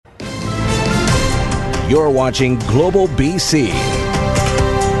You're watching Global BC.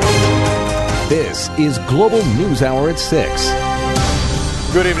 This is Global News Hour at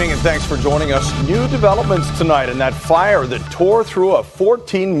 6. Good evening and thanks for joining us. New developments tonight in that fire that tore through a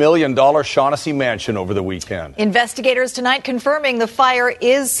 $14 million Shaughnessy mansion over the weekend. Investigators tonight confirming the fire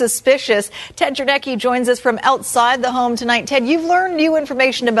is suspicious. Ted Chernecki joins us from outside the home tonight. Ted, you've learned new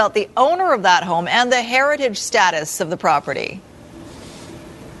information about the owner of that home and the heritage status of the property.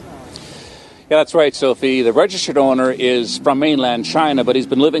 Yeah, that's right, Sophie. The registered owner is from mainland China, but he's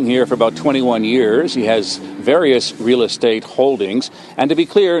been living here for about 21 years. He has various real estate holdings. And to be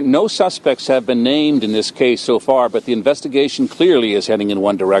clear, no suspects have been named in this case so far, but the investigation clearly is heading in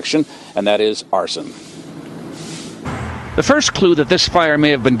one direction, and that is arson. The first clue that this fire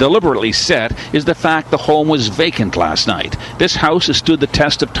may have been deliberately set is the fact the home was vacant last night. This house has stood the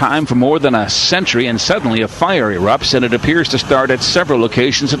test of time for more than a century, and suddenly a fire erupts, and it appears to start at several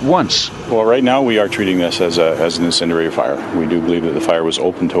locations at once. Well, right now we are treating this as an incendiary fire. We do believe that the fire was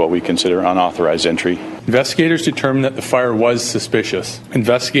open to what we consider unauthorized entry. Investigators determined that the fire was suspicious.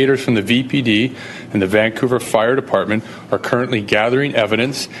 Investigators from the VPD and the Vancouver Fire Department are currently gathering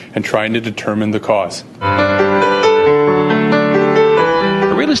evidence and trying to determine the cause.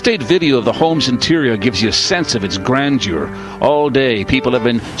 Real estate video of the home's interior gives you a sense of its grandeur. All day, people have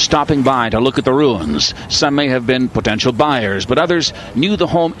been stopping by to look at the ruins. Some may have been potential buyers, but others knew the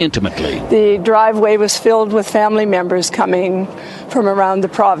home intimately. The driveway was filled with family members coming from around the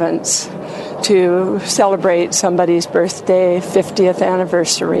province to celebrate somebody's birthday, 50th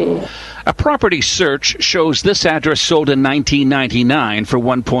anniversary. A property search shows this address sold in 1999 for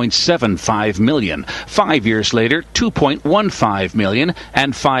 $1.75 million. 5 years later, $2.15 million,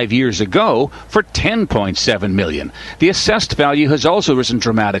 and 5 years ago for $10.7 million. The assessed value has also risen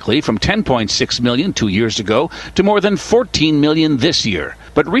dramatically from $10.6 million 2 years ago to more than $14 million this year.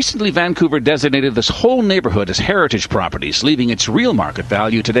 But recently, Vancouver designated this whole neighborhood as heritage properties, leaving its real market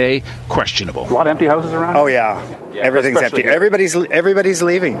value today questionable. A lot of empty houses around? Oh, yeah. Everything's empty. Here. Everybody's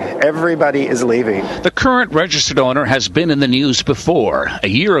leaving. Everybody is leaving. The current registered owner has been in the news before. A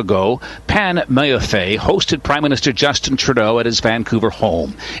year ago, Pan Mayofei hosted Prime Minister Justin Trudeau at his Vancouver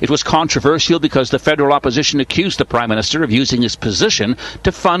home. It was controversial because the federal opposition accused the Prime Minister of using his position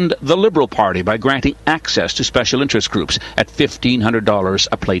to fund the Liberal Party by granting access to special interest groups at $1,500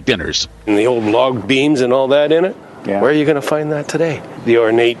 a plate dinners. And the old log beams and all that in it? Yeah. Where are you going to find that today? The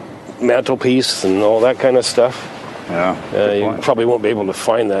ornate mantelpiece and all that kind of stuff? Yeah. You probably won't be able to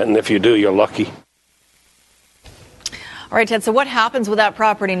find that, and if you do, you're lucky. All right, Ted, so what happens with that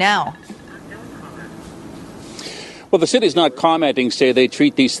property now? Well, the city's not commenting, say they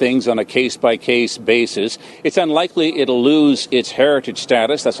treat these things on a case-by-case basis. It's unlikely it'll lose its heritage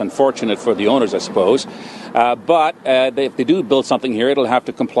status. That's unfortunate for the owners, I suppose. But if they do build something here, it'll have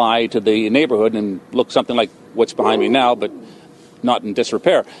to comply to the neighborhood and look something like what's behind me now, but not in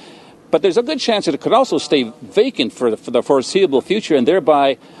disrepair. But there's a good chance that it could also stay vacant for the foreseeable future and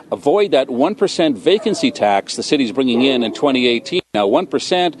thereby avoid that 1% vacancy tax the city's bringing in 2018. Now,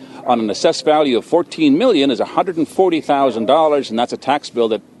 1% on an assessed value of $14 million is $140,000, and that's a tax bill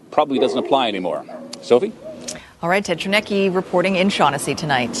that probably doesn't apply anymore. Sophie? All right, Ted Chernecki reporting in Shaughnessy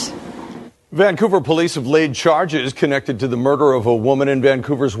tonight. Vancouver police have laid charges connected to the murder of a woman in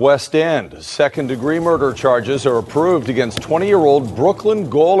Vancouver's West End. Second-degree murder charges are approved against 20-year-old Brooklyn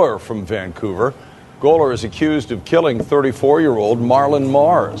Goller from Vancouver. Goller is accused of killing 34-year-old Marlon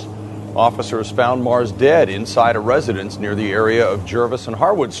Mars. Officers found Mars dead inside a residence near the area of Jervis and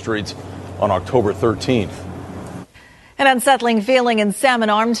Harwood Streets on October 13th. An unsettling feeling in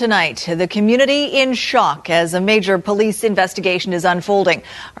Salmon Arm tonight. The community in shock as a major police investigation is unfolding.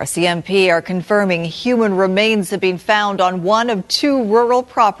 Our CMP are confirming human remains have been found on one of two rural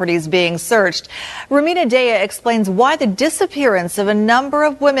properties being searched. Ramina Daya explains why the disappearance of a number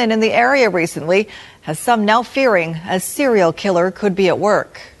of women in the area recently has some now fearing a serial killer could be at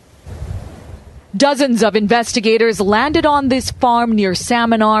work. Dozens of investigators landed on this farm near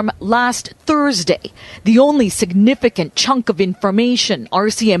Salmon Arm last Thursday. The only significant chunk of information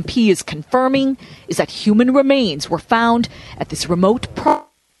RCMP is confirming is that human remains were found at this remote property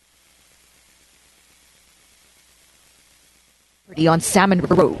on Salmon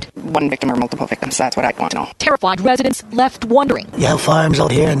Road. One victim or multiple victims, that's what I want to know. Terrified residents left wondering. You have farms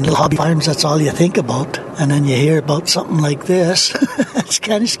out here and little hobby farms, that's all you think about. And then you hear about something like this. It's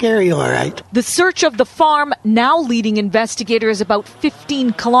kind of scary, all right. The search of the farm now leading investigators about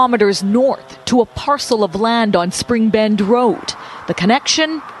 15 kilometers north to a parcel of land on Spring Bend Road. The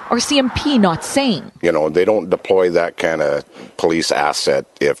connection, RCMP not saying. You know, they don't deploy that kind of police asset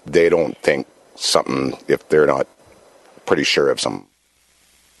if they don't think something, if they're not pretty sure of some.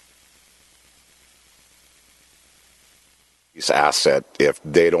 asset if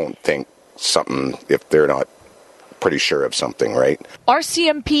they don't think something, if they're not pretty sure of something, right?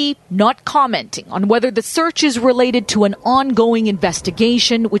 RCMP not commenting on whether the search is related to an ongoing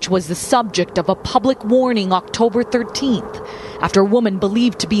investigation, which was the subject of a public warning October 13th, after a woman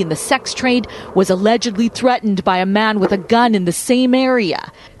believed to be in the sex trade was allegedly threatened by a man with a gun in the same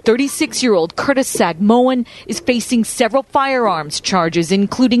area. 36-year-old Curtis Sagmoan is facing several firearms charges,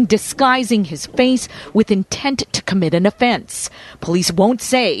 including disguising his face with intent to commit an offense. Police won't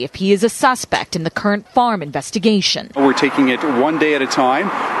say if he is a suspect in the current farm investigation. We're taking it one day at a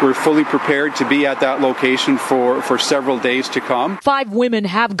time. We're fully prepared to be at that location for several days to come. 5 women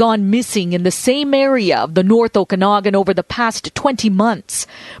have gone missing in the same area of the North Okanagan over the past 20 months.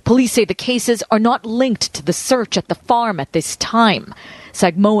 Police say the cases are not linked to the search at the farm at this time.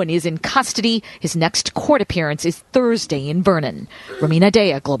 Sagmoan is in custody. His next court appearance is Thursday in Vernon. Ramina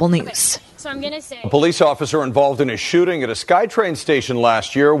Dea, Global News. So I'm going to say a police officer involved in a shooting at a SkyTrain station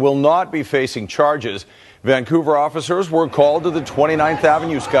last year will not be facing charges. Vancouver officers were called to the 29th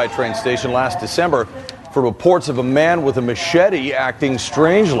Avenue SkyTrain station last December for reports of a man with a machete acting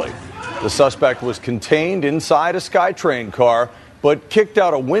strangely. The suspect was contained inside a SkyTrain car, but kicked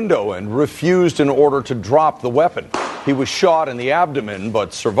out a window and refused an order to drop the weapon. He was shot in the abdomen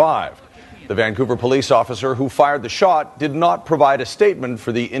but survived. The Vancouver police officer who fired the shot did not provide a statement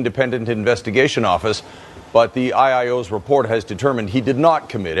for the Independent Investigation Office, but the IIO's report has determined he did not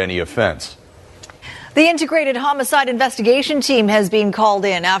commit any offense. The Integrated Homicide Investigation Team has been called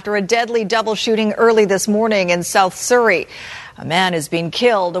in after a deadly double shooting early this morning in South Surrey. A man has been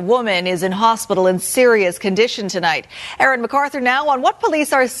killed. A woman is in hospital in serious condition tonight. Aaron MacArthur now on what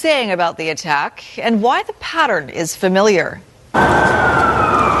police are saying about the attack and why the pattern is familiar.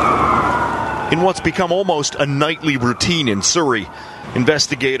 In what's become almost a nightly routine in Surrey,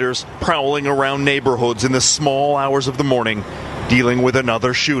 investigators prowling around neighborhoods in the small hours of the morning, dealing with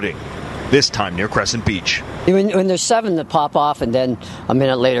another shooting, this time near Crescent Beach. When there's 7 that pop off and then a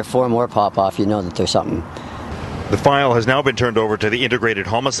minute later 4 more pop off, you know that there's something. The file has now been turned over to the Integrated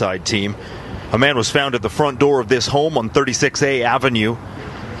Homicide Team. A man was found at the front door of this home on 36A Avenue.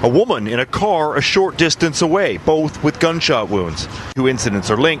 A woman in a car a short distance away, both with gunshot wounds. 2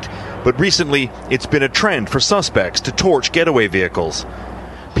 incidents are linked, but recently it's been a trend for suspects to torch getaway vehicles.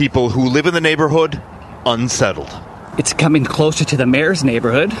 People who live in the neighborhood, unsettled. It's coming closer to the mayor's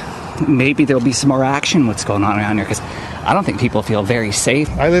neighborhood. Maybe there'll be some more action what's going on around here, because I don't think people feel very safe.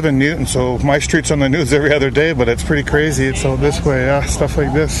 I live in Newton, so my street's on the news every other day, but it's pretty crazy. It's all this way, stuff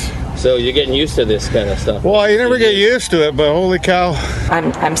like this. So you're getting used to this kind of stuff? Well, you never get used to it, but holy cow.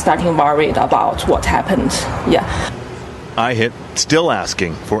 I'm starting worried about what happened. Yeah. IHIT still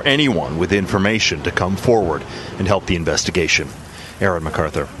asking for anyone with information to come forward and help the investigation. Aaron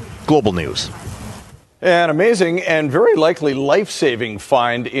MacArthur, Global News. An amazing and very likely life-saving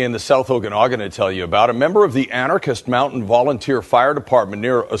find in the South Okanagan to tell you about. A member of the Anarchist Mountain Volunteer Fire Department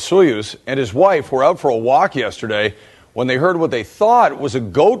near Osoyoos and his wife were out for a walk yesterday when they heard what they thought was a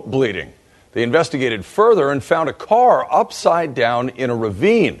goat bleeding. They investigated further and found a car upside down in a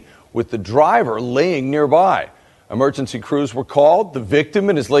ravine with the driver laying nearby. Emergency crews were called. The victim,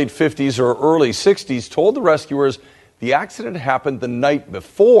 in his late 50s or early 60s, told the rescuers the accident happened the night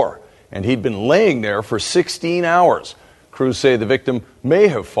before, and he'd been laying there for 16 hours. Crews say the victim may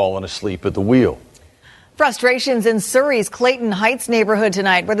have fallen asleep at the wheel. Frustrations in Surrey's Clayton Heights neighborhood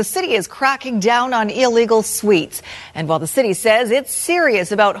tonight, where the city is cracking down on illegal suites. And while the city says it's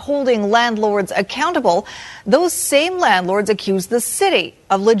serious about holding landlords accountable, those same landlords accuse the city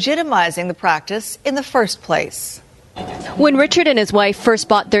of legitimizing the practice in the first place. When Richard and his wife first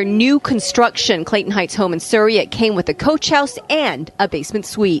bought their new construction Clayton Heights home in Surrey, it came with a coach house and a basement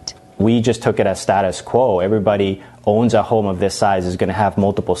suite. We just took it as status quo. Everybody owns a home of this size is going to have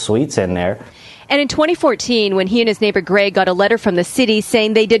multiple suites in there. And in 2014, when he and his neighbor Greg got a letter from the city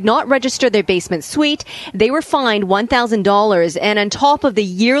saying they did not register their basement suite, they were fined $1,000. And on top of the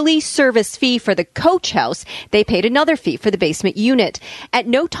yearly service fee for the coach house, they paid another fee for the basement unit. At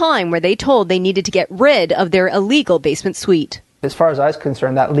no time were they told they needed to get rid of their illegal basement suite. As far as I was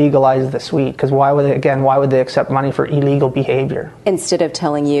concerned, that legalizes the suite, because why would they accept money for illegal behavior? Instead of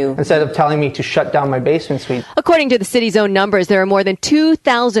telling me to shut down my basement suite. According to the city's own numbers, there are more than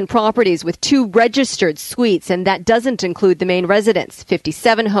 2,000 properties with 2 registered suites, and that doesn't include the main residence.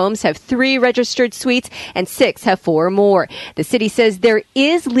 57 homes have 3 registered suites, and 6 have 4 or more. The city says there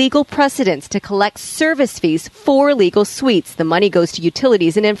is legal precedence to collect service fees for legal suites. The money goes to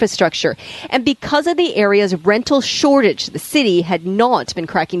utilities and infrastructure. And because of the area's rental shortage, the city had not been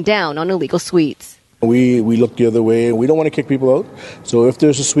cracking down on illegal suites. We look the other way, and we don't want to kick people out. So if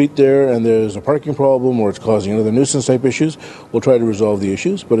there's a suite there and there's a parking problem or it's causing another nuisance type issues, we'll try to resolve the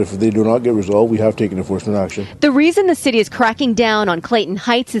issues. But if they do not get resolved, we have taken enforcement action. The reason the city is cracking down on Clayton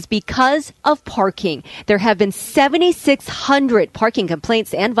Heights is because of parking. There have been 7,600 parking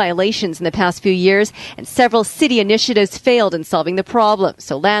complaints and violations in the past few years, and several city initiatives failed in solving the problem.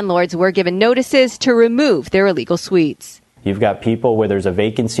 So landlords were given notices to remove their illegal suites. You've got people where there's a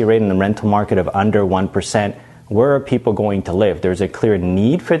vacancy rate in the rental market of under 1%. Where are people going to live? There's a clear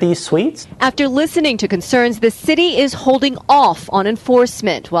need for these suites. After listening to concerns, the city is holding off on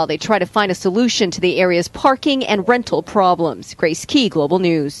enforcement while they try to find a solution to the area's parking and rental problems. Grace Key, Global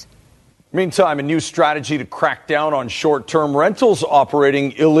News. Meantime, a new strategy to crack down on short-term rentals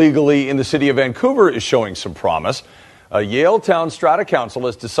operating illegally in the city of Vancouver is showing some promise. A Yaletown Strata Council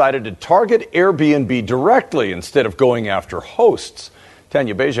has decided to target Airbnb directly instead of going after hosts.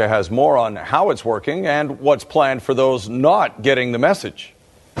 Tanya Beja has more on how it's working and what's planned for those not getting the message.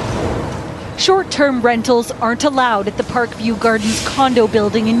 Short-term rentals aren't allowed at the Parkview Gardens condo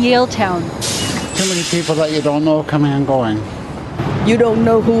building in Yaletown. Too many people that you don't know coming and going. You don't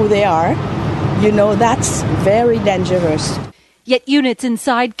know who they are. You know, that's very dangerous. Yet units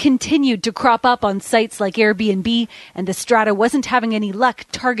inside continued to crop up on sites like Airbnb, and the Strata wasn't having any luck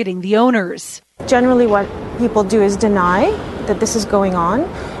targeting the owners. Generally, what people do is deny that this is going on,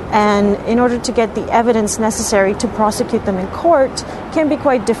 and in order to get the evidence necessary to prosecute them in court can be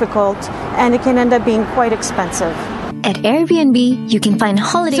quite difficult, and it can end up being quite expensive. At Airbnb, you can find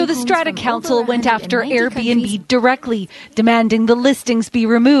holiday So the Strata Council went after Airbnb directly, demanding the listings be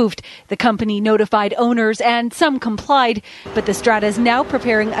removed. The company notified owners and some complied, but the Strata is now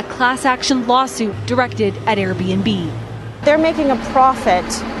preparing a class action lawsuit directed at Airbnb. They're making a profit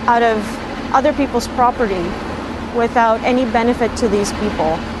out of other people's property without any benefit to these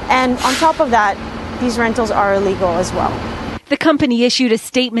people. And on top of that, these rentals are illegal as well. The company issued a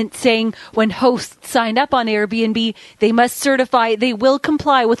statement saying when hosts sign up on Airbnb, they must certify they will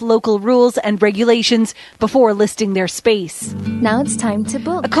comply with local rules and regulations before listing their space. Now it's time to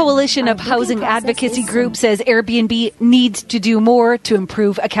book. A coalition of housing advocacy groups says Airbnb needs to do more to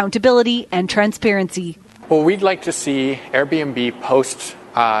improve accountability and transparency. Well, we'd like to see Airbnb post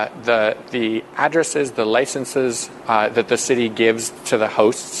the addresses, the licenses that the city gives to the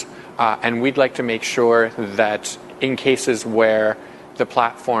hosts, and we'd like to make sure that in cases where the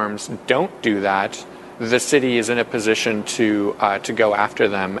platforms don't do that, the city is in a position to go after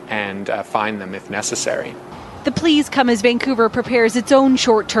them and fine them if necessary. The pleas come as Vancouver prepares its own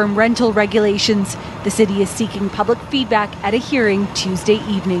short-term rental regulations. The city is seeking public feedback at a hearing Tuesday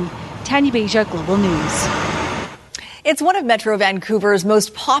evening. Tanya Beja, Global News. It's one of Metro Vancouver's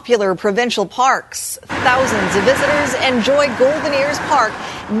most popular provincial parks. Thousands of visitors enjoy Golden Ears Park,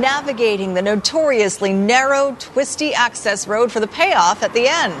 navigating the notoriously narrow, twisty access road for the payoff at the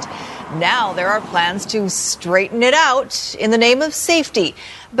end. Now there are plans to straighten it out in the name of safety.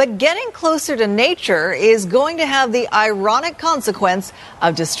 But getting closer to nature is going to have the ironic consequence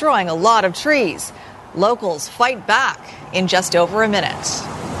of destroying a lot of trees. Locals fight back in just over a minute.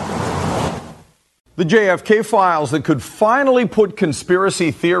 The JFK files that could finally put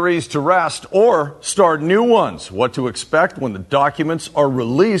conspiracy theories to rest or start new ones. What to expect when the documents are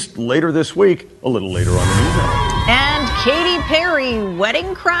released later this week, a little later on the news hour. And Katy Perry,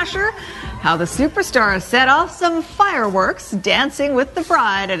 wedding crasher? How the superstar set off some fireworks dancing with the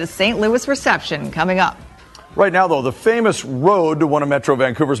bride at a St. Louis reception coming up. Right now, though, the famous road to one of Metro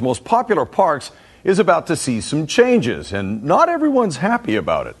Vancouver's most popular parks is about to see some changes, and not everyone's happy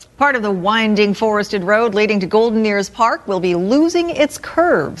about it. Part of the winding forested road leading to Golden Ears Park will be losing its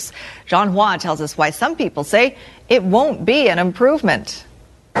curves. John Hua tells us why some people say it won't be an improvement.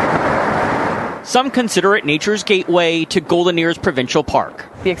 Some consider it nature's gateway to Golden Ears Provincial Park.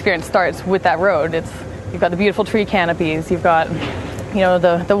 The experience starts with that road. You've got the beautiful tree canopies, you've got,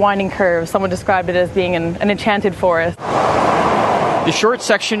 the winding curves. Someone described it as being an enchanted forest. The short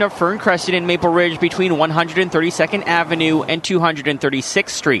section of Fern Crescent in Maple Ridge between 132nd Avenue and 236th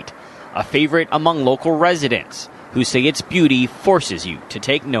Street, a favorite among local residents who say its beauty forces you to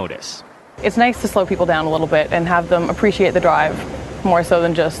take notice. It's nice to slow people down a little bit and have them appreciate the drive more so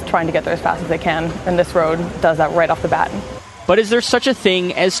than just trying to get there as fast as they can, and this road does that right off the bat. But is there such a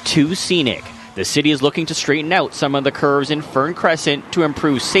thing as too scenic? The city is looking to straighten out some of the curves in Fern Crescent to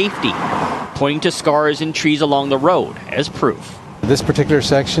improve safety, pointing to scars and trees along the road as proof. This particular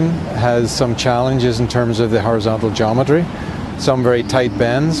section has some challenges in terms of the horizontal geometry, some very tight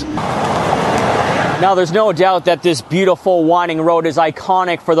bends. Now, there's no doubt that this beautiful winding road is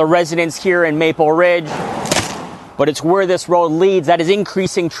iconic for the residents here in Maple Ridge, but it's where this road leads that is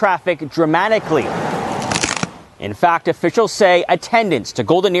increasing traffic dramatically. In fact, officials say attendance to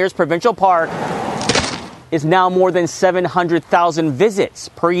Golden Ears Provincial Park is now more than 700,000 visits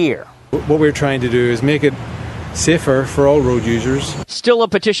per year. What we're trying to do is make it safer for all road users. Still, a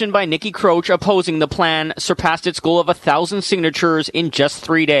petition by Nikki Croce opposing the plan surpassed its goal of 1,000 signatures in just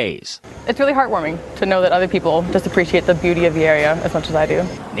 3 days. It's really heartwarming to know that other people just appreciate the beauty of the area as much as I do.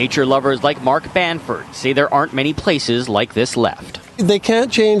 Nature lovers like Mark Banford say there aren't many places like this left. They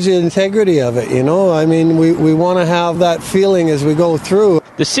can't change the integrity of it, you know? I mean, we want to have that feeling as we go through.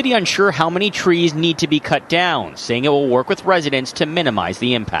 The city unsure how many trees need to be cut down, saying it will work with residents to minimize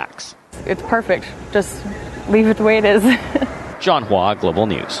the impacts. It's perfect. Just leave it the way it is. John Hua, Global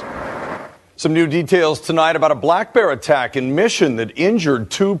News. Some new details tonight about a black bear attack in Mission that injured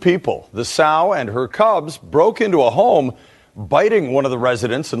 2 people. The sow and her cubs broke into a home, biting one of the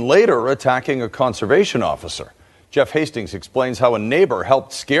residents and later attacking a conservation officer. Jeff Hastings explains how a neighbor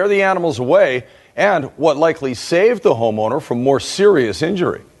helped scare the animals away and what likely saved the homeowner from more serious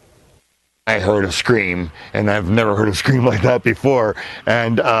injury. I heard a scream, and I've never heard a scream like that before,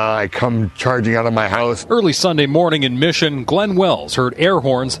 and I come charging out of my house. Early Sunday morning in Mission, Glenn Wells heard air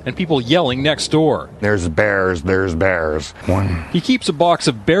horns and people yelling next door. There's bears. One. He keeps a box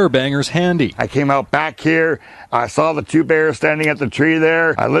of bear bangers handy. I came out back here. I saw the 2 bears standing at the tree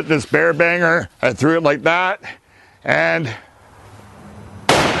there. I lit this bear banger. I threw it like that, and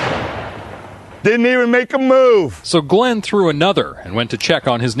didn't even make a move. So Glenn threw another and went to check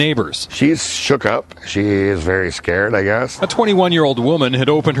on his neighbors. She's shook up. She is very scared, I guess. A 21-year-old woman had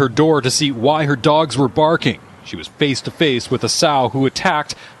opened her door to see why her dogs were barking. She was face to face with a sow who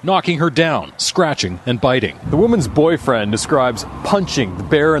attacked, knocking her down, scratching and biting. The woman's boyfriend describes punching the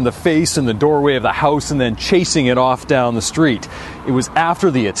bear in the face in the doorway of the house and then chasing it off down the street. It was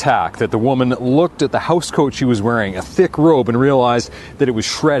after the attack that the woman looked at the housecoat she was wearing, a thick robe, and realized that it was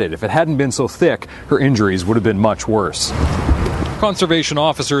shredded. If it hadn't been so thick, her injuries would have been much worse. Conservation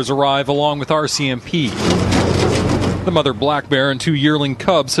officers arrive along with RCMP. The mother black bear and 2 yearling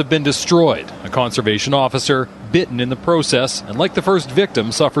cubs have been destroyed. A conservation officer bitten in the process, and like the first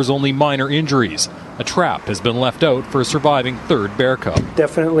victim, suffers only minor injuries. A trap has been left out for a surviving 3rd bear cub.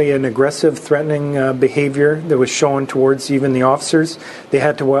 Definitely an aggressive, threatening behavior that was shown towards even the officers. They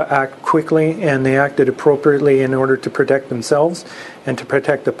had to act quickly, and they acted appropriately in order to protect themselves and to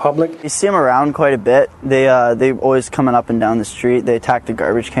protect the public. You see them around quite a bit. They always coming up and down the street. They attack the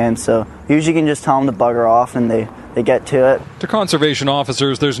garbage cans, so usually you can just tell them to bugger off, and they get to it. To conservation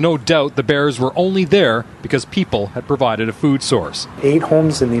officers, there's no doubt the bears were only there because people had provided a food source. 8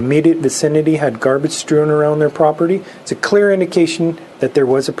 homes in the immediate vicinity had garbage strewn around their property. It's a clear indication that there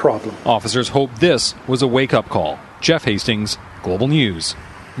was a problem. Officers hope this was a wake-up call. Jeff Hastings, Global News,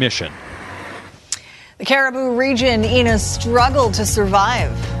 Mission. The Cariboo region in a struggle to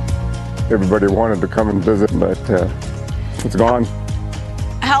survive. Everybody wanted to come and visit, but it's gone.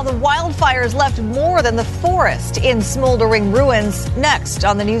 How the wildfires left more than the forest in smoldering ruins, next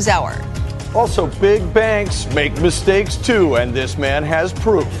on the NewsHour. Also, big banks make mistakes too, and this man has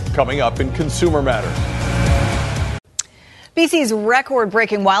proof. Coming up in Consumer Matters. BC's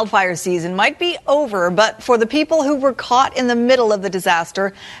record-breaking wildfire season might be over, but for the people who were caught in the middle of the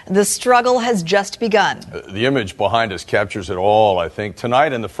disaster, the struggle has just begun. The image behind us captures it all, I think.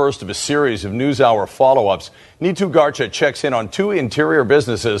 Tonight, in the first of a series of NewsHour follow-ups, Neetu Garcha checks in on 2 interior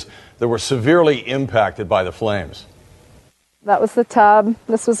businesses that were severely impacted by the flames. That was the tub.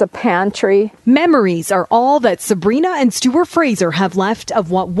 This was a pantry. Memories are all that Sabrina and Stuart Fraser have left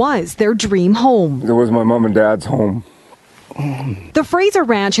of what was their dream home. It was my mom and dad's home. The Fraser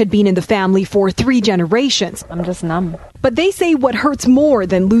Ranch had been in the family for 3 generations. I'm just numb. But they say what hurts more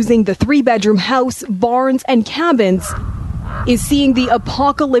than losing the 3-bedroom house, barns, and cabins is seeing the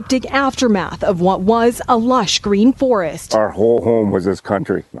apocalyptic aftermath of what was a lush green forest. Our whole home was this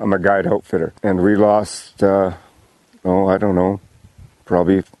country. I'm a guide outfitter. And we lost, I don't know,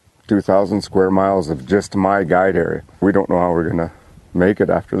 probably 2,000 square miles of just my guide area. We don't know how we're going to make it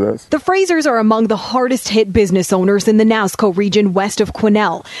after this. The Frasers are among the hardest hit business owners in the Nasco region west of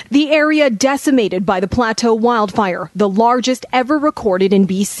Quesnel, the area decimated by the Plateau wildfire, the largest ever recorded in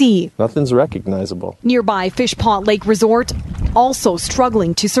BC. Nothing's recognizable. Nearby Fishpot Lake Resort also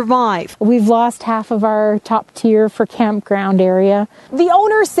struggling to survive. We've lost half of our top tier for campground area. The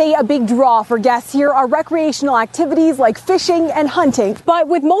owners say a big draw for guests here are recreational activities like fishing and hunting. But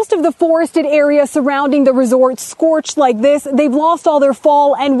with most of the forested area surrounding the resort scorched like this, they've lost all their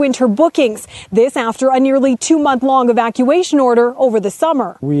fall and winter bookings. This after a nearly 2-month-long evacuation order over the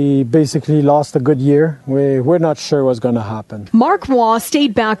summer. We basically lost a good year. We're not sure what's going to happen. Mark Waugh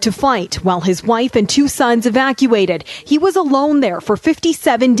stayed back to fight while his wife and 2 sons evacuated. He was alone there for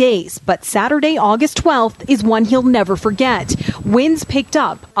 57 days, but Saturday, August 12th is one he'll never forget. Winds picked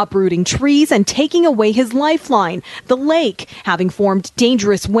up, uprooting trees and taking away his lifeline, the lake, having formed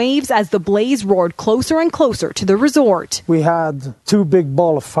dangerous waves as the blaze roared closer and closer to the resort. We had 2 big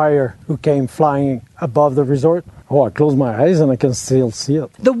balls of fire who came flying above the resort. Oh, I close my eyes and I can still see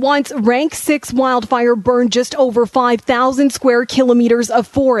it. The once rank 6 wildfire burned just over 5,000 square kilometers of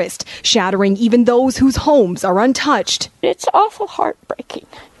forest, shattering even those whose homes are untouched. It's awful heartbreaking.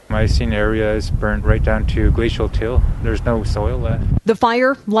 My scene area is burned right down to glacial till. There's no soil left. The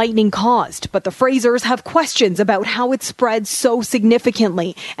fire, lightning caused, but the Frasers have questions about how it spread so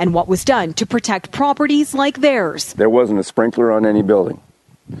significantly and what was done to protect properties like theirs. There wasn't a sprinkler on any building.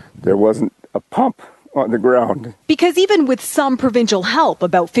 There wasn't a pump on the ground. Because even with some provincial help,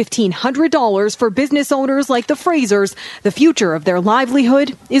 about $1,500 for business owners like the Frasers, the future of their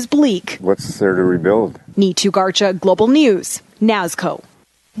livelihood is bleak. What's there to rebuild? Neetu Garcha, Global News, NASCO.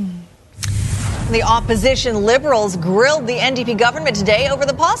 The opposition Liberals grilled the NDP government today over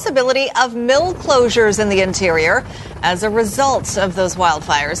the possibility of mill closures in the interior as a result of those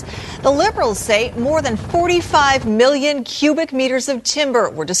wildfires. The Liberals say more than 45 million cubic meters of timber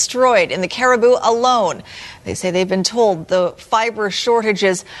were destroyed in the Caribou alone. They say they've been told the fiber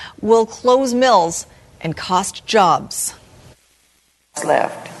shortages will close mills and cost jobs.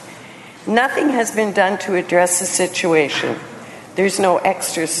 Left. Nothing has been done to address the situation. There's no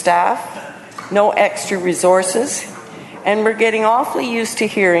extra staff, no extra resources, and we're getting awfully used to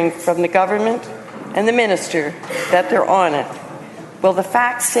hearing from the government and the minister that they're on it. Will the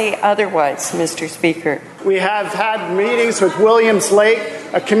facts say otherwise, Mr. Speaker? We have had meetings with Williams Lake,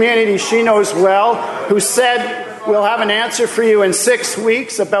 a community she knows well, who said we'll have an answer for you in 6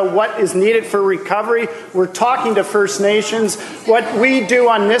 weeks about what is needed for recovery. We're talking to First Nations. What we do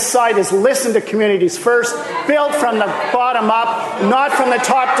on this side is listen to communities first, build from the bottom up, not from the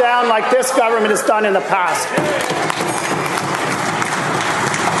top down like this government has done in the past.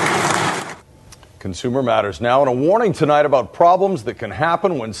 Consumer Matters now, and a warning tonight about problems that can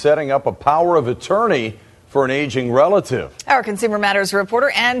happen when setting up a power of attorney for an aging relative. Our Consumer Matters reporter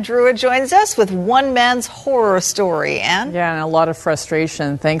Ann Druid joins us with one man's horror story. Ann? Yeah, and a lot of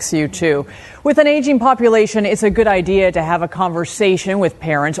frustration. Thanks, you too. With an aging population, it's a good idea to have a conversation with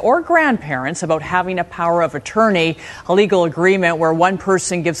parents or grandparents about having a power of attorney, a legal agreement where one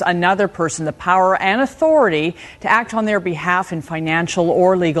person gives another person the power and authority to act on their behalf in financial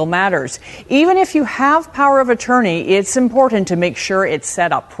or legal matters. Even if you have power of attorney, it's important to make sure it's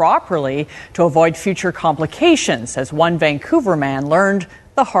set up properly to avoid future complications, as one Vancouver man learned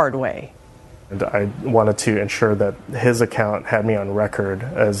the hard way. And I wanted to ensure that his account had me on record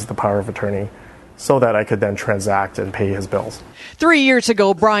as the power of attorney so that I could then transact and pay his bills. 3 years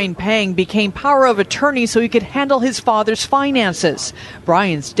ago, Brian Pang became power of attorney so he could handle his father's finances.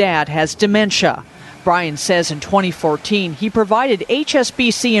 Brian's dad has dementia. Brian says in 2014 he provided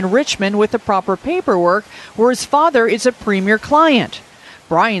HSBC in Richmond with the proper paperwork where his father is a premier client.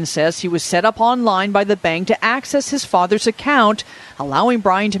 Brian says he was set up online by the bank to access his father's account, allowing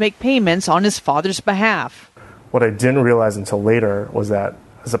Brian to make payments on his father's behalf. What I didn't realize until later was that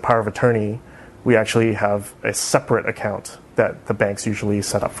as a power of attorney, we actually have a separate account that the banks usually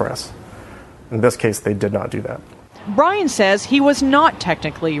set up for us. In this case, they did not do that. Brian says he was not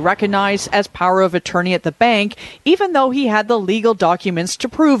technically recognized as power of attorney at the bank, even though he had the legal documents to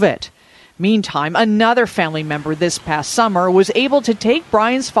prove it. Meantime, another family member this past summer was able to take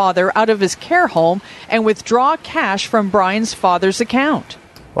Brian's father out of his care home and withdraw cash from Brian's father's account.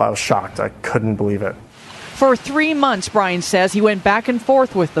 Well, I was shocked. I couldn't believe it. For 3 months, Brian says he went back and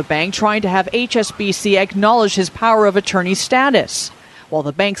forth with the bank trying to have HSBC acknowledge his power of attorney status. While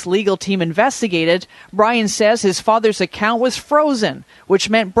the bank's legal team investigated, Brian says his father's account was frozen, which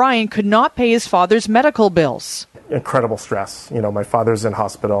meant Brian could not pay his father's medical bills. Incredible stress. You know, my father's in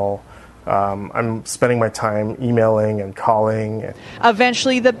hospital. I'm spending my time emailing and calling.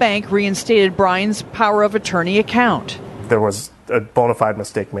 Eventually, the bank reinstated Brian's power of attorney account. There was a bona fide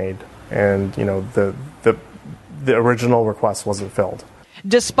mistake made, and the original request wasn't filled.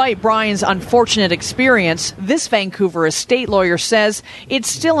 Despite Brian's unfortunate experience, this Vancouver estate lawyer says it's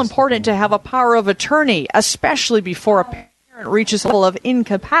still important to have a power of attorney, especially before a parent reaches a level of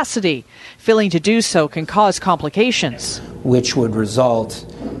incapacity. Failing to do so can cause complications, which would result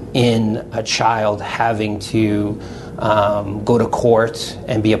in a child having to go to court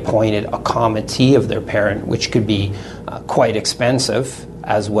and be appointed a committee of their parent, which could be quite expensive,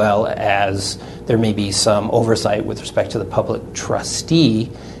 as well as there may be some oversight with respect to the public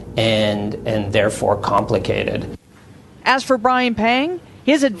trustee and therefore complicated. As for Brian Pang,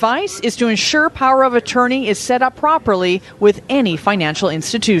 his advice is to ensure power of attorney is set up properly with any financial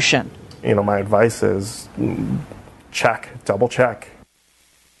institution. My advice is double check.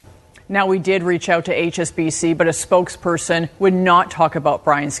 Now, we did reach out to HSBC, but a spokesperson would not talk about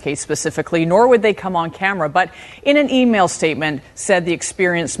Brian's case specifically, nor would they come on camera. But in an email statement, said the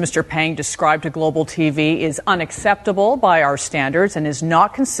experience Mr. Pang described to Global TV is unacceptable by our standards and is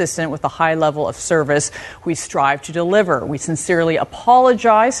not consistent with the high level of service we strive to deliver. We sincerely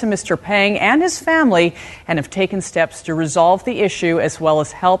apologize to Mr. Pang and his family and have taken steps to resolve the issue as well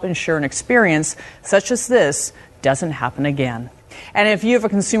as help ensure an experience such as this doesn't happen again. And if you have a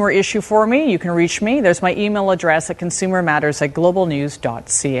consumer issue for me, you can reach me. There's my email address at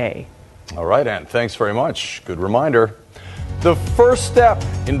consumermatters@globalnews.ca. All right, Ann, thanks very much. Good reminder. The first step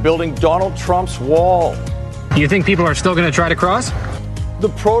in building Donald Trump's wall. You think people are still going to try to cross? The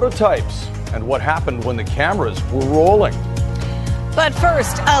prototypes and what happened when the cameras were rolling. But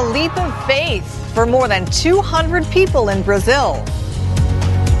first, a leap of faith for more than 200 people in Brazil.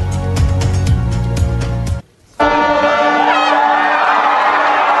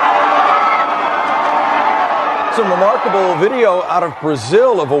 Some remarkable video out of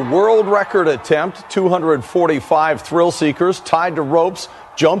Brazil of a world record attempt. 245 thrill seekers tied to ropes,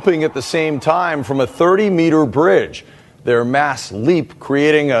 jumping at the same time from a 30-meter bridge. Their mass leap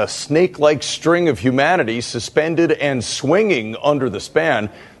creating a snake-like string of humanity suspended and swinging under the span.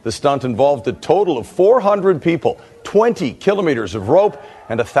 The stunt involved a total of 400 people, 20 kilometers of rope,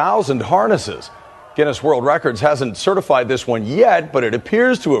 and 1,000 harnesses. Guinness World Records hasn't certified this one yet, but it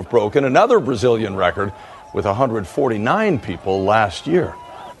appears to have broken another Brazilian record with 149 people last year.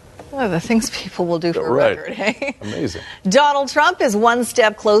 Oh, the things people will do for a record, hey? Amazing. Donald Trump is one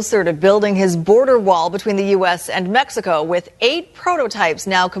step closer to building his border wall between the U.S. and Mexico, with 8 prototypes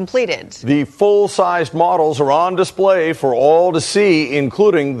now completed. The full-sized models are on display for all to see,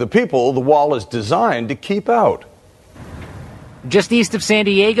 including the people the wall is designed to keep out. Just east of San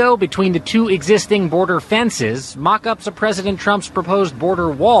Diego, between the 2 existing border fences, mock-ups of President Trump's proposed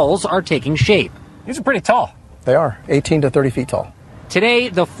border walls are taking shape. These are pretty tall. They are 18 to 30 feet tall. Today,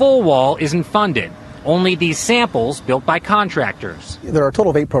 the full wall isn't funded. Only these samples built by contractors. There are a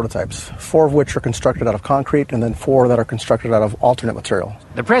total of 8 prototypes, 4 of which are constructed out of concrete and then 4 that are constructed out of alternate material.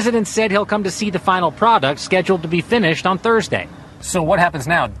 The president said he'll come to see the final product, scheduled to be finished on Thursday. So what happens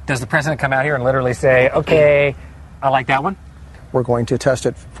now? Does the president come out here and literally say, okay, I like that one? We're going to test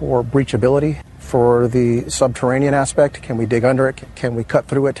it for breachability, for the subterranean aspect. Can we dig under it? Can we cut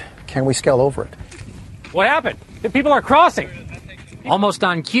through it? Can we scale over it? What happened? The people are crossing. Almost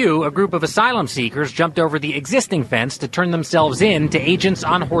on cue, a group of asylum seekers jumped over the existing fence to turn themselves in to agents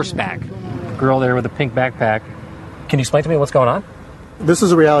on horseback. Girl there with a pink backpack. Can you explain to me what's going on? This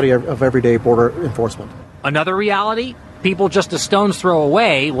is a reality of everyday border enforcement. Another reality? People just a stone's throw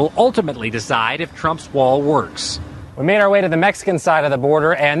away will ultimately decide if Trump's wall works. We made our way to the Mexican side of the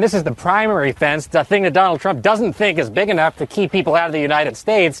border, and this is the primary fence, the thing that Donald Trump doesn't think is big enough to keep people out of the United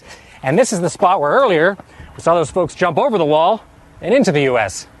States. And this is the spot where earlier we saw those folks jump over the wall and into the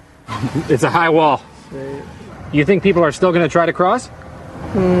U.S. It's a high wall. You think people are still going to try to cross?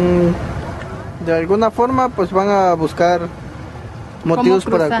 De alguna forma, pues van a buscar motivos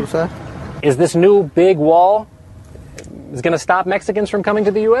para cruzar. Is this new big wall is going to stop Mexicans from coming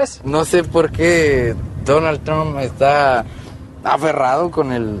to the U.S.? No sé por qué Donald Trump está aferrado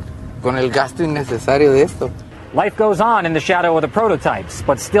con el gasto innecesario de esto. Life goes on in the shadow of the prototypes,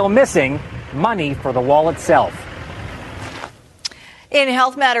 but still missing money for the wall itself. In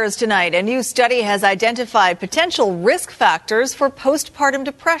Health Matters tonight, a new study has identified potential risk factors for postpartum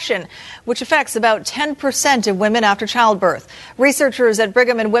depression, which affects about 10% of women after childbirth. Researchers at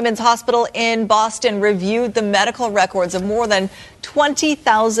Brigham and Women's Hospital in Boston reviewed the medical records of more than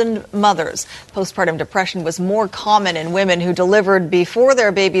 20,000 mothers. Postpartum depression was more common in women who delivered before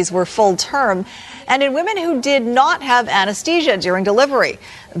their babies were full term and in women who did not have anesthesia during delivery.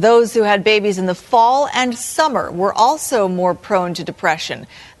 Those who had babies in the fall and summer were also more prone to depression.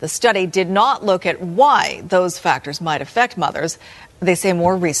 The study did not look at why those factors might affect mothers. They say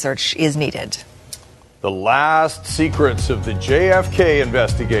more research is needed. The last secrets of the JFK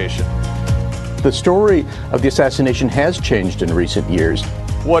investigation. The story of the assassination has changed in recent years.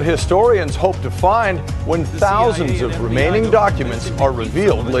 What historians hope to find when thousands of remaining documents are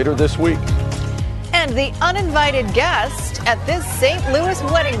revealed later this week. And the uninvited guest at this St. Louis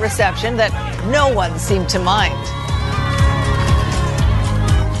wedding reception that no one seemed to mind.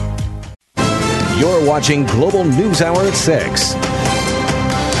 You're watching Global News Hour at 6.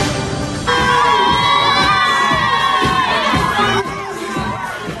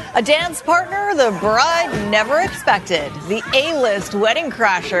 A dance partner the bride never expected. The A-list wedding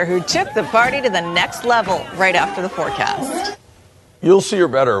crasher who took the party to the next level right after the forecast. You'll see her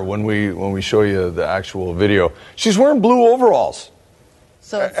better when we show you the actual video. She's wearing blue overalls,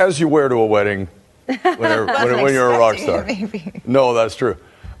 so as you wear to a wedding when you're a rock star. No, that's true.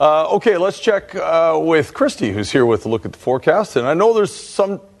 Okay, let's check with Christy, who's here with a look at the forecast. And I know there's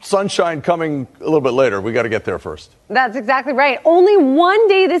some sunshine coming a little bit later. We got to get there first. That's exactly right. Only one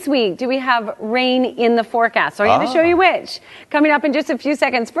day this week do we have rain in the forecast. So I'm going to show you which. Coming up in just a few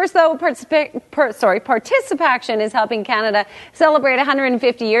seconds. First, though, participation is helping Canada celebrate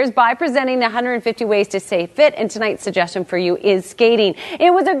 150 years by presenting the 150 ways to stay fit. And tonight's suggestion for you is skating.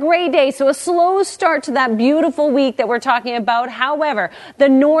 It was a great day, so a slow start to that beautiful week that we're talking about. However, the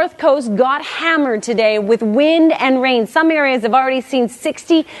North Coast got hammered today with wind and rain. Some areas have already seen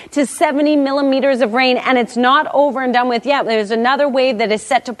 60 to 70 millimeters of rain, and it's not over and done with yet. There's another wave that is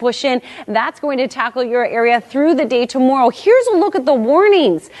set to push in. That's going to tackle your area through the day tomorrow. Here's a look at the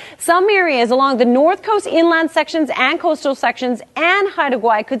warnings. Some areas along the North Coast inland sections and coastal sections and Haida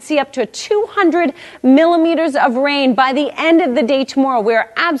Gwaii could see up to 200 millimeters of rain by the end of the day tomorrow. We're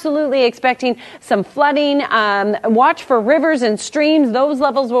absolutely expecting some flooding. Watch for rivers and streams. Those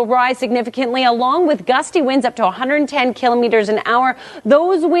levels will rise significantly, along with gusty winds up to 110 kilometers an hour.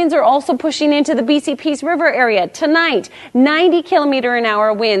 Those winds are also pushing into the BC Peace River area. Tonight, 90 kilometer an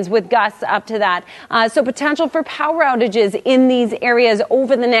hour winds with gusts up to that. So potential for power outages in these areas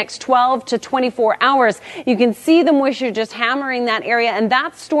over the next 12 to 24 hours. You can see the moisture just hammering that area, and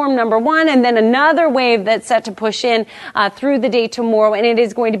that's storm number one. And then another wave that's set to push in through the day tomorrow, and it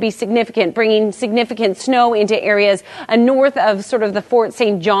is going to be significant, bringing significant snow into areas north of sort of the Fort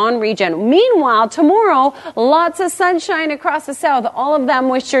St. John region. Meanwhile, tomorrow, lots of sunshine across the south, all of that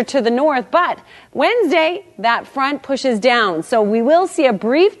moisture to the north, but Wednesday, that front pushes down. So we will see a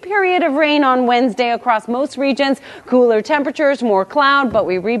brief period of rain on Wednesday across most regions. Cooler temperatures, more cloud, but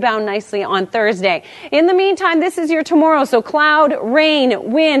we rebound nicely on Thursday. In the meantime, this is your tomorrow. So cloud,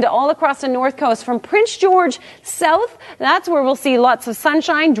 rain, wind all across the North Coast from Prince George south. That's where we'll see lots of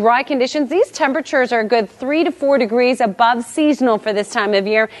sunshine, dry conditions. These temperatures are a good 3 to 4 degrees above seasonal for this time of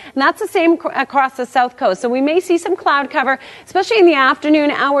year. And that's the same across the South Coast. So we may see some cloud cover, especially in the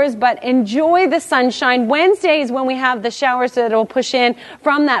afternoon hours, but enjoy the sunshine. Wednesday is when we have the showers that will push in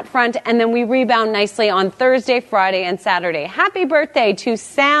from that front, and then we rebound nicely on Thursday, Friday, and Saturday. Happy birthday to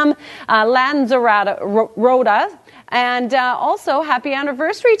Sam Lanzarote. And also, happy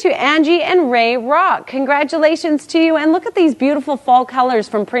anniversary to Angie and Ray Rock. Congratulations to you. And look at these beautiful fall colors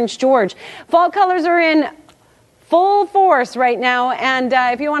from Prince George. Fall colors are in full force right now. And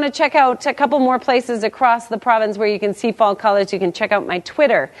if you want to check out a couple more places across the province where you can see fall colors, you can check out my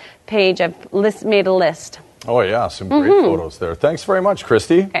Twitter page. I've made a list. Oh, yeah. Some great photos there. Thanks very much,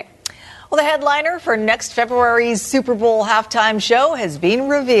 Christy. Okay. Well, the headliner for next February's Super Bowl halftime show has been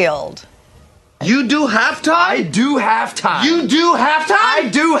revealed. You do halftime? I do halftime. You do halftime? I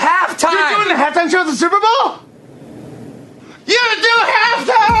do halftime. You're doing the halftime show at the Super Bowl? You do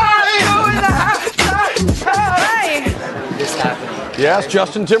halftime! Yes,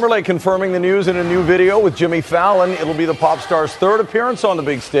 Justin Timberlake confirming the news in a new video with Jimmy Fallon. It'll be the pop star's third appearance on the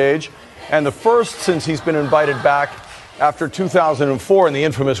big stage and the first since he's been invited back after 2004 in the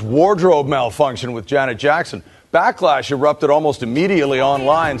infamous wardrobe malfunction with Janet Jackson. Backlash erupted almost immediately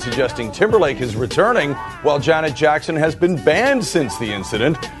online, suggesting Timberlake is returning while Janet Jackson has been banned since the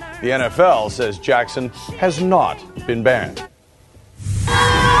incident. The NFL says Jackson has not been banned.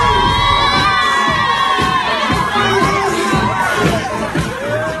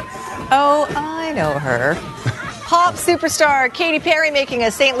 Oh, I know her. Pop superstar Katy Perry making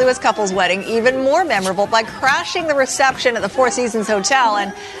a St. Louis couple's wedding even more memorable by crashing the reception at the Four Seasons Hotel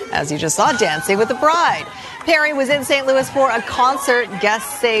and, as you just saw, dancing with the bride. Perry was in St. Louis for a concert.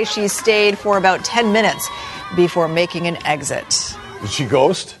 Guests say she stayed for about 10 minutes before making an exit. Did she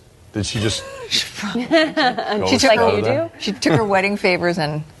ghost? Did she just... She took her wedding favors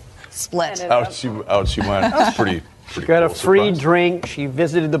and split. Out she went. That's pretty she got a free drink, she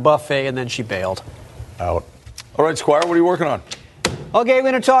visited the buffet, and then she bailed. Out. All right, Squire, what are you working on? Okay, we're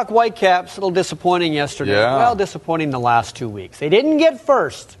going to talk Whitecaps. A little disappointing yesterday. Yeah. Well, disappointing the last 2 weeks. They didn't get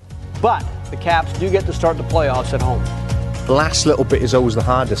first, but the Caps do get to start the playoffs at home. The last little bit is always the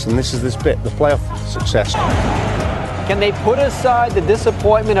hardest, and this bit, the playoff success. Can they put aside the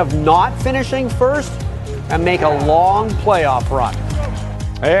disappointment of not finishing first and make a long playoff run?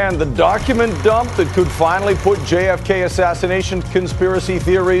 And the document dump that could finally put JFK assassination conspiracy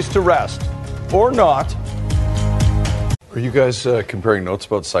theories to rest. or not. Are you guys comparing notes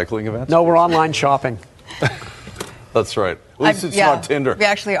about cycling events? No, we're online shopping. That's right. At least it's not Tinder. We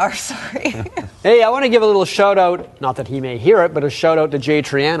actually are, sorry. Hey, I want to give a little shout out, not that he may hear it, but a shout out to Jay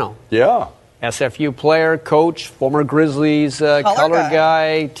Triano. Yeah. SFU player, coach, former Grizzlies color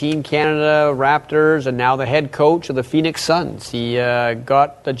guy, Team Canada, Raptors, and now the head coach of the Phoenix Suns. He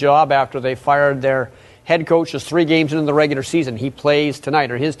got the job after they fired their head coach just 3 games into the regular season. He plays tonight,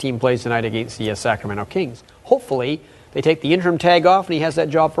 or his team plays tonight against the Sacramento Kings. Hopefully, they take the interim tag off and he has that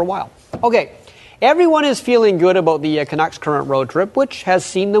job for a while. Okay, everyone is feeling good about the Canucks' current road trip, which has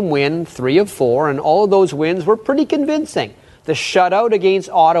seen them win 3 of 4, and all of those wins were pretty convincing. The shutout against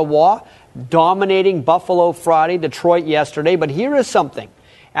Ottawa, dominating Buffalo Friday, Detroit yesterday. But here is something.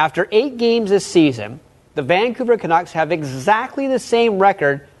 After 8 games this season, the Vancouver Canucks have exactly the same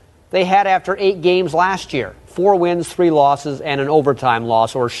record they had after 8 games last year. 4 wins, 3 losses, and an overtime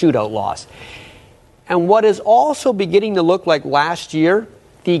loss or shootout loss. And what is also beginning to look like last year,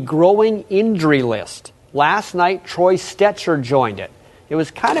 the growing injury list. Last night, Troy Stecher joined it. It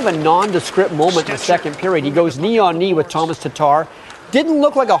was kind of a nondescript moment in the second period. He goes knee on knee with Thomas Tatar. Didn't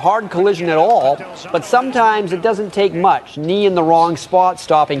look like a hard collision at all, but sometimes it doesn't take much. Knee in the wrong spot,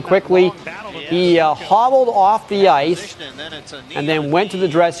 stopping quickly. He hobbled off the ice and then went to the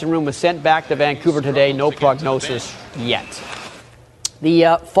dressing room, was sent back to Vancouver today. No prognosis yet.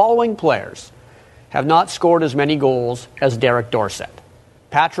 The following players have not scored as many goals as Derek Dorsett.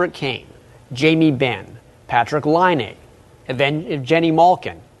 Patrick Kane, Jamie Benn, Patrick Laine, Evgeny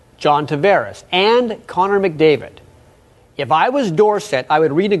Malkin, John Tavares, and Connor McDavid. If I was Dorsett, I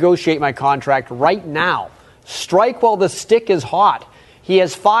would renegotiate my contract right now. Strike while the stick is hot. He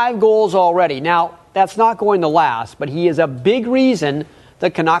has 5 goals already. Now, that's not going to last, but he is a big reason the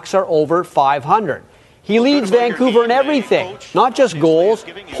Canucks are over 500. He leads Vancouver in everything, not just goals,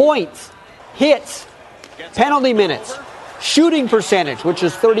 points, hits, penalty minutes, shooting percentage, which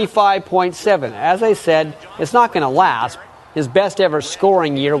is 35.7. As I said, it's not going to last. His best ever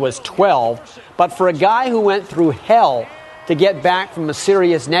scoring year was 12. But for a guy who went through hell to get back from a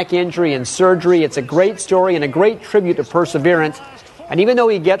serious neck injury and surgery, it's a great story and a great tribute to perseverance. And even though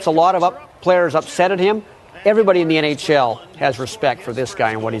he gets a lot of players upset at him, everybody in the NHL has respect for this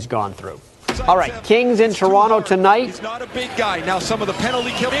guy and what he's gone through. All right, Kings in Toronto tonight. He's not a big guy. Now some of the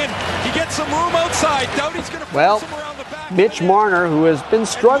penalty kill in. He gets some room outside. Doughty's going to well, Mitch Marner, who has been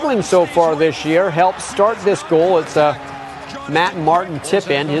struggling so far this year, helped start this goal. It's a Matt Martin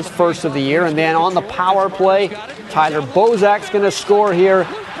tip-in, his first of the year. And then on the power play, Tyler Bozak's going to score here.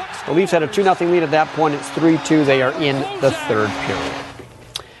 The Leafs had a 2-0 lead at that point. It's 3-2. They are in the third period.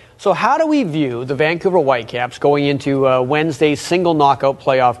 So how do we view the Vancouver Whitecaps going into Wednesday's single knockout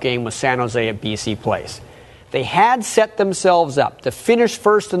playoff game with San Jose at BC Place? They had set themselves up to finish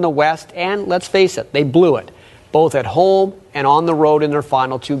first in the West, and let's face it, they blew it, both at home and on the road in their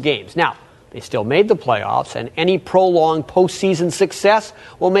final 2 games. Now, they still made the playoffs, and any prolonged postseason success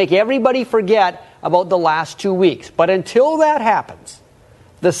will make everybody forget about the last 2 weeks. But until that happens,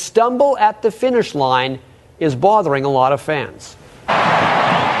 the stumble at the finish line is bothering a lot of fans.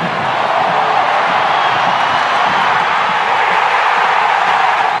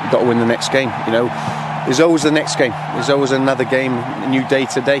 Got to win the next game, you know. There's always the next game. There's always another game, a new day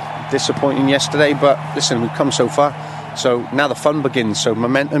today. Disappointing yesterday, but listen, we've come so far. So now the fun begins. So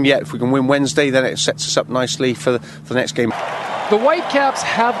momentum, if we can win Wednesday, then it sets us up nicely for the next game. The Whitecaps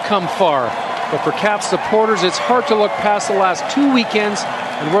have come far, but for Caps supporters, it's hard to look past the last 2 weekends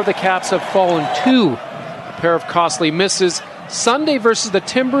and where the Caps have fallen to. A pair of costly misses. Sunday versus the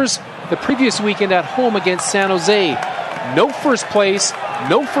Timbers, the previous weekend at home against San Jose. No first place,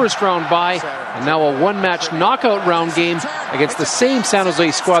 no first round bye, and now a one-match knockout round game against the same San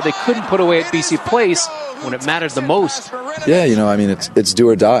Jose squad they couldn't put away at BC Place when it mattered the most. Yeah, it's do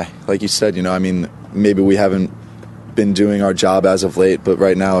or die. Like you said, maybe we haven't been doing our job as of late, but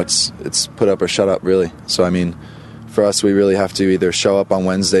right now it's put up or shut up, really. So, for us, we really have to either show up on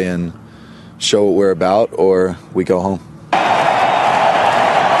Wednesday and show what we're about, or we go home.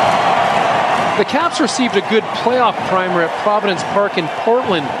 The Caps received a good playoff primer at Providence Park in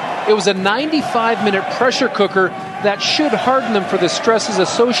Portland. It was a 95-minute pressure cooker that should harden them for the stresses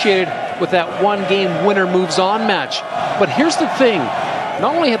associated with that one-game winner moves on match. But here's the thing.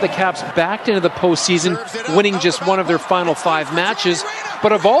 Not only have the Caps backed into the postseason, winning just one of their final 5 matches,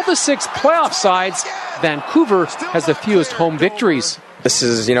 but of all the 6 playoff sides, Vancouver has the fewest home victories. This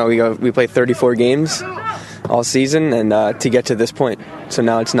is, we played 34 games all season, and to get to this point. So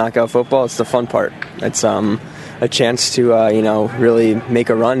now it's knockout football. It's the fun part. It's a chance to, really make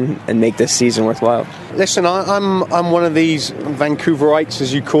a run and make this season worthwhile. Listen, I'm one of these Vancouverites,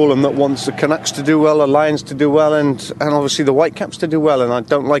 as you call them, that wants the Canucks to do well, the Lions to do well, and obviously the Whitecaps to do well. And I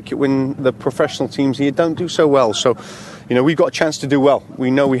don't like it when the professional teams here don't do so well. So, we've got a chance to do well.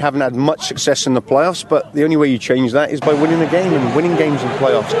 We know we haven't had much success in the playoffs, but the only way you change that is by winning a game and winning games in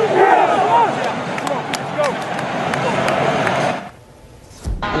playoffs.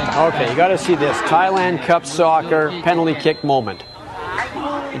 Okay, you got to see this. Thailand Cup soccer penalty kick moment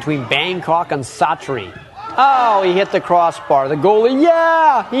between Bangkok and Satri. Oh, he hit the crossbar. The goalie,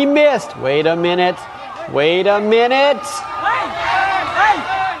 yeah, he missed. Wait a minute.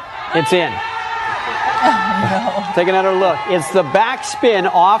 It's in. Take another look. It's the backspin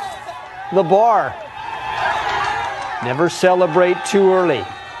off the bar. Never celebrate too early.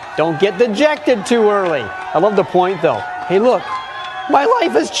 Don't get dejected too early. I love the point, though. Hey, look. My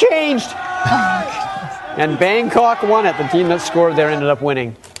life has changed. And Bangkok won it. The team that scored there ended up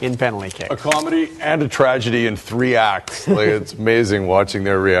winning in penalty kick. A comedy and a tragedy in 3 acts. It's amazing watching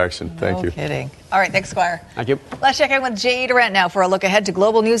their reaction. Thank you. No kidding. All right, thanks, Squire. Thank you. Let's check in with Jay Durant now for a look ahead to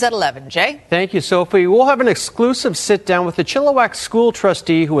Global News at 11. Jay? Thank you, Sophie. We'll have an exclusive sit-down with the Chilliwack school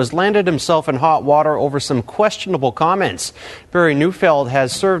trustee who has landed himself in hot water over some questionable comments. Barry Neufeld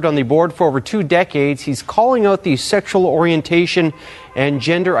has served on the board for over 2 decades. He's calling out the sexual orientation and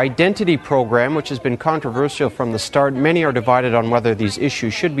gender identity program, which has been controversial from the start. Many are divided on whether these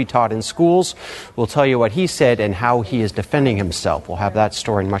issues should be taught in schools. We'll tell you what he said and how he is defending himself. We'll have that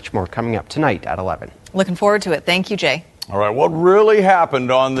story and much more coming up tonight at 11. Looking forward to it. Thank you, Jay. All right, what really happened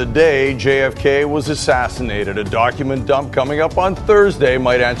on the day JFK was assassinated? A document dump coming up on Thursday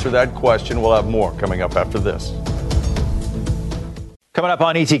might answer that question. We'll have more coming up after this. Coming up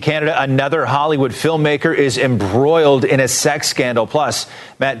on ET Canada, another Hollywood filmmaker is embroiled in a sex scandal. Plus,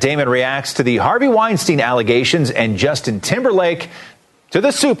 Matt Damon reacts to the Harvey Weinstein allegations and Justin Timberlake to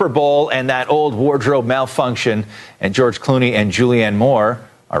the Super Bowl and that old wardrobe malfunction. And George Clooney and Julianne Moore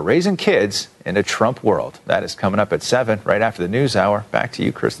are raising kids in a Trump world. That is coming up at 7, right after the news hour. Back to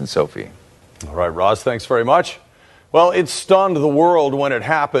you, Chris and Sophie. All right, Roz, thanks very much. Well, it stunned the world when it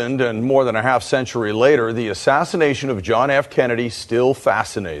happened, and more than a half century later, the assassination of John F. Kennedy still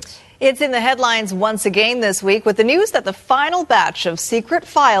fascinates. It's in the headlines once again this week with the news that the final batch of secret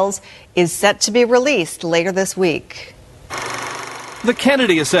files is set to be released later this week. The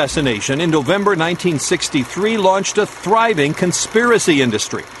Kennedy assassination in November 1963 launched a thriving conspiracy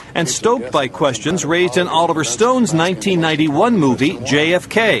industry and stoked by questions raised in Oliver Stone's 1991 movie,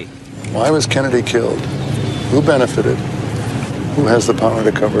 JFK. Why was Kennedy killed? Who benefited? Who has the power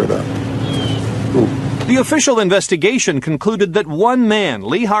to cover it up? Who? The official investigation concluded that one man,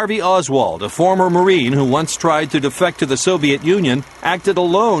 Lee Harvey Oswald, a former Marine who once tried to defect to the Soviet Union, acted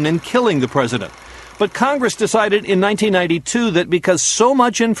alone in killing the president. But Congress decided in 1992 that because so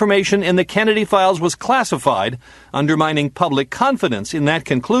much information in the Kennedy files was classified, undermining public confidence in that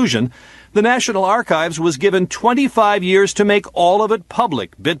conclusion, the National Archives was given 25 years to make all of it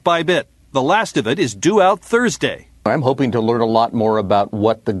public, bit by bit. The last of it is due out Thursday. I'm hoping to learn a lot more about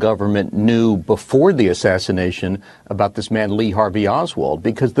what the government knew before the assassination about this man, Lee Harvey Oswald,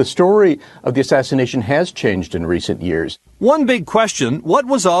 because the story of the assassination has changed in recent years. One big question, what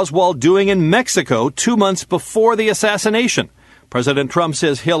was Oswald doing in Mexico 2 months before the assassination? President Trump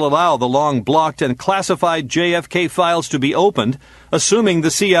says he'll allow the long blocked and classified JFK files to be opened, assuming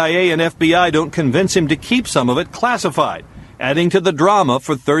the CIA and FBI don't convince him to keep some of it classified, adding to the drama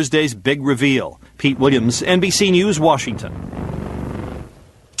for Thursday's big reveal. Pete Williams, NBC News, Washington.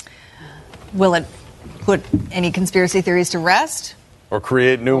 Will it put any conspiracy theories to rest? Or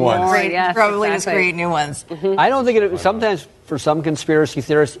create new ones? Probably just create new ones. I don't think it. Sometimes for some conspiracy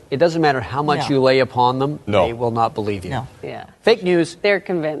theorists, it doesn't matter how much you lay upon them, they will not believe you. No. Yeah. Fake news. They're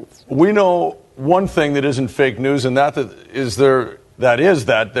convinced. We know one thing that isn't fake news, and that is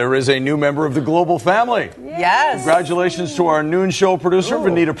that there is a new member of the Global family. Yes. Congratulations to our noon show producer,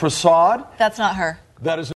 Vanita Prasad. That's not her. That is